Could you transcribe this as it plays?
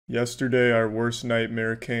Yesterday, our worst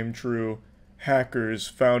nightmare came true. Hackers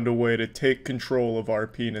found a way to take control of our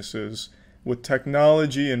penises. With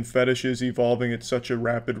technology and fetishes evolving at such a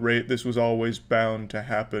rapid rate, this was always bound to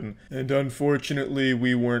happen. And unfortunately,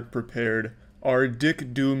 we weren't prepared. Our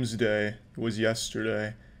Dick Doomsday was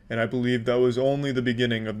yesterday, and I believe that was only the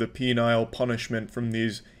beginning of the penile punishment from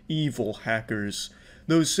these evil hackers.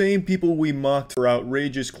 Those same people we mocked for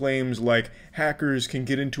outrageous claims like hackers can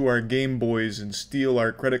get into our Game Boys and steal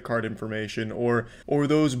our credit card information, or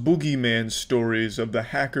those boogeyman stories of the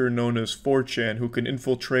hacker known as 4chan who can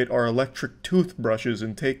infiltrate our electric toothbrushes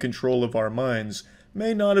and take control of our minds,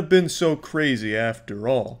 may not have been so crazy after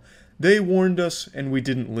all. They warned us and we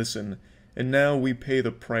didn't listen. And now we pay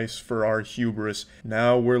the price for our hubris.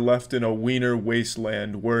 Now we're left in a wiener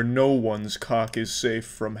wasteland where no one's cock is safe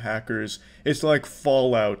from hackers. It's like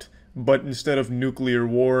Fallout, but instead of nuclear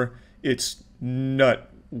war, it's nut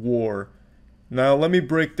war. Now let me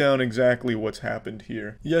break down exactly what's happened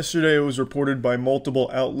here. Yesterday it was reported by multiple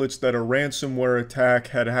outlets that a ransomware attack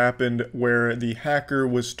had happened where the hacker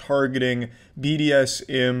was targeting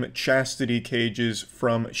BDSM chastity cages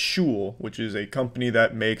from Shul, which is a company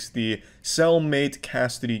that makes the Cellmate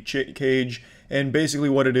chastity cage, and basically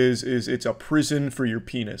what it is it's a prison for your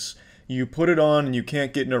penis. You put it on and you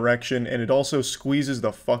can't get an erection, and it also squeezes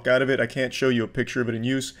the fuck out of it. I can't show you a picture of it in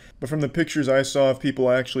use, but from the pictures I saw of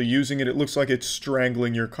people actually using it, it looks like it's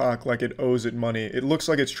strangling your cock like it owes it money. It looks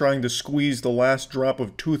like it's trying to squeeze the last drop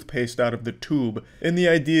of toothpaste out of the tube. And the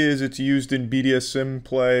idea is it's used in BDSM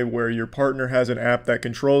play where your partner has an app that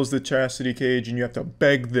controls the chastity cage and you have to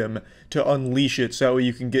beg them to unleash it so that way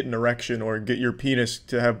you can get an erection or get your penis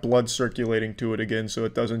to have blood circulating to it again so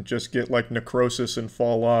it doesn't just get like necrosis and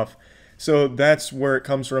fall off. So that's where it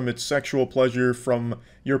comes from. It's sexual pleasure from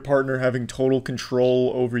your partner having total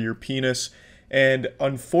control over your penis. And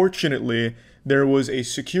unfortunately, there was a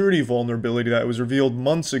security vulnerability that was revealed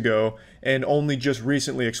months ago and only just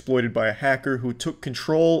recently exploited by a hacker who took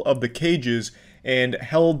control of the cages and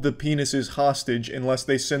held the penises hostage unless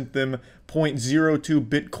they sent them 0.02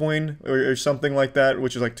 Bitcoin or something like that,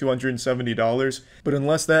 which is like $270. But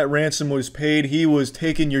unless that ransom was paid, he was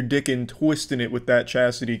taking your dick and twisting it with that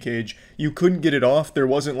chastity cage. You couldn't get it off. There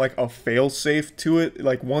wasn't like a fail-safe to it.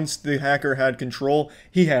 Like once the hacker had control,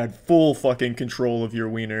 he had full fucking control of your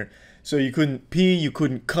wiener. So you couldn't pee, you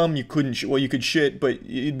couldn't cum, you couldn't well, you could shit, but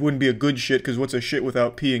it wouldn't be a good shit because what's a shit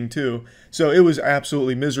without peeing too? So it was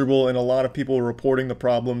absolutely miserable, and a lot of people were reporting the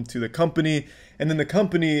problem to the company, and then the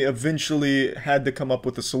company eventually had to come up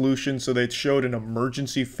with a solution, so they showed an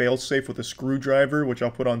emergency failsafe with a screwdriver, which I'll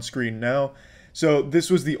put on screen now. So this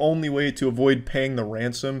was the only way to avoid paying the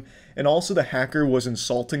ransom, and also the hacker was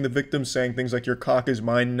insulting the victim, saying things like, "Your cock is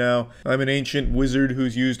mine now. I'm an ancient wizard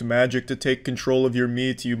who's used magic to take control of your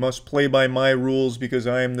meat. You must play by my rules because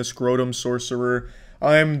I am the scrotum sorcerer.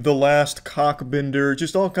 I'm the last cockbender."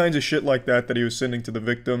 Just all kinds of shit like that he was sending to the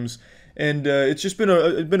victims, and it's just been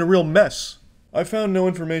a real mess. I found no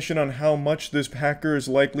information on how much this hacker is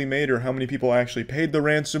likely made or how many people actually paid the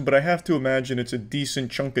ransom, but I have to imagine it's a decent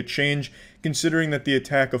chunk of change, considering that the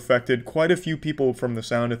attack affected quite a few people from the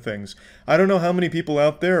sound of things. I don't know how many people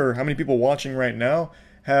out there, or how many people watching right now,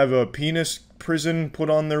 have a penis prison put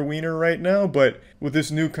on their wiener right now, but with this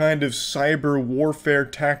new kind of cyber warfare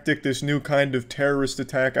tactic, this new kind of terrorist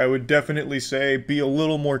attack, I would definitely say be a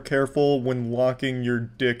little more careful when locking your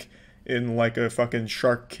dick in like a fucking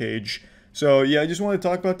shark cage. So yeah, I just wanted to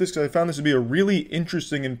talk about this because I found this to be a really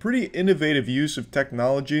interesting and pretty innovative use of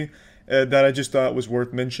technology that I just thought was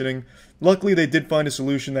worth mentioning. Luckily, they did find a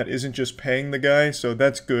solution that isn't just paying the guy, so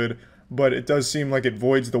that's good. But it does seem like it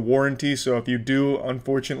voids the warranty, so if you do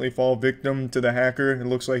unfortunately fall victim to the hacker, it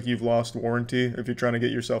looks like you've lost warranty if you're trying to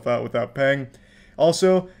get yourself out without paying.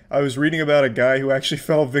 Also, I was reading about a guy who actually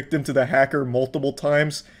fell victim to the hacker multiple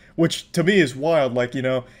times, which to me is wild. Like, you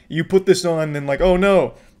know, you put this on and like, oh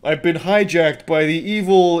no, I've been hijacked by the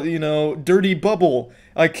evil, you know, dirty bubble.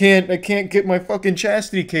 I can't get my fucking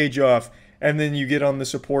chastity cage off. And then you get on the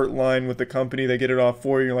support line with the company, they get it off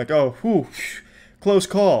for you, you're like, oh, whew, close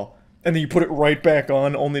call. And then you put it right back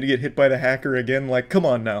on only to get hit by the hacker again. Like, come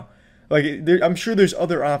on now. Like, I'm sure there's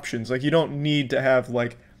other options. Like, you don't need to have,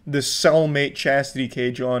 like, this Cellmate chastity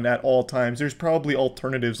cage on at all times. There's probably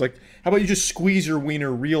alternatives. Like, how about you just squeeze your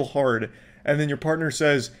wiener real hard, and then your partner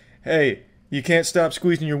says, hey, you can't stop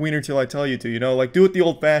squeezing your wiener till I tell you to, you know? Like, do it the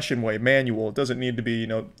old-fashioned way, manual. It doesn't need to be, you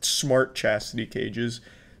know, smart chastity cages.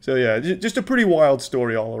 So, yeah, just a pretty wild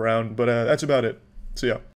story all around, but that's about it. So, yeah.